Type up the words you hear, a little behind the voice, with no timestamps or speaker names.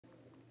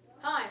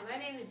My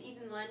name is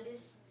Ethan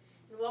Landis,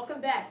 and welcome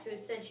back to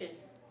Ascension.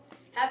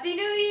 Happy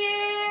New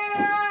Year!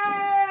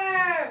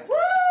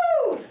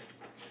 Woo!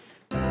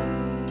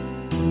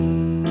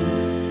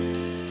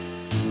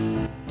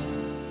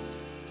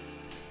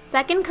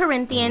 Second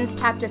Corinthians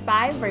chapter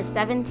 5, verse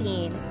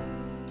 17.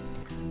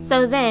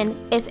 So then,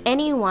 if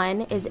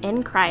anyone is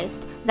in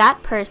Christ,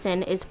 that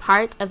person is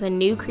part of a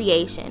new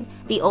creation.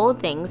 The old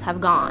things have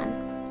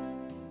gone.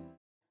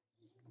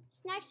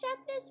 Snack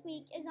Shack this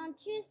week is on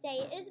Tuesday,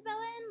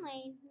 Isabella and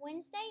Lane,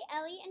 Wednesday,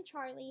 Ellie and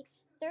Charlie,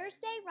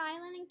 Thursday,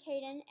 Rylan and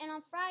Caden, and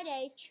on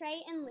Friday,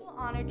 Trey and Luke.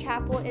 Honor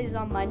Chapel is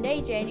on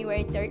Monday,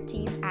 January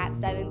 13th at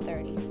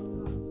 7:30.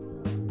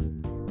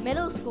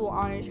 Middle School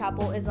Honor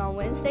Chapel is on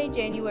Wednesday,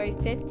 January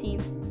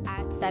 15th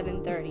at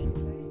 7:30.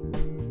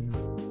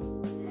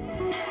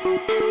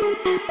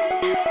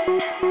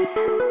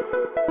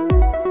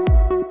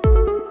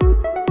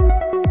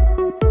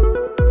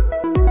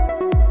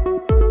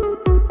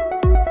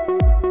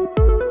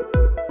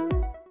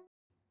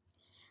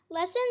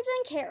 Lessons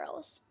and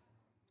carols.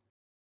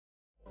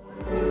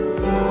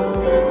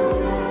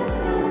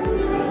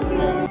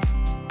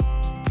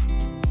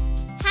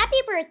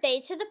 Happy birthday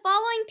to the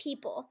following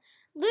people: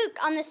 Luke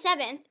on the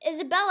 7th,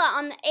 Isabella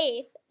on the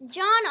 8th,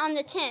 John on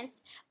the 10th,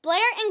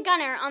 Blair and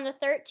Gunnar on the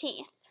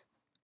 13th.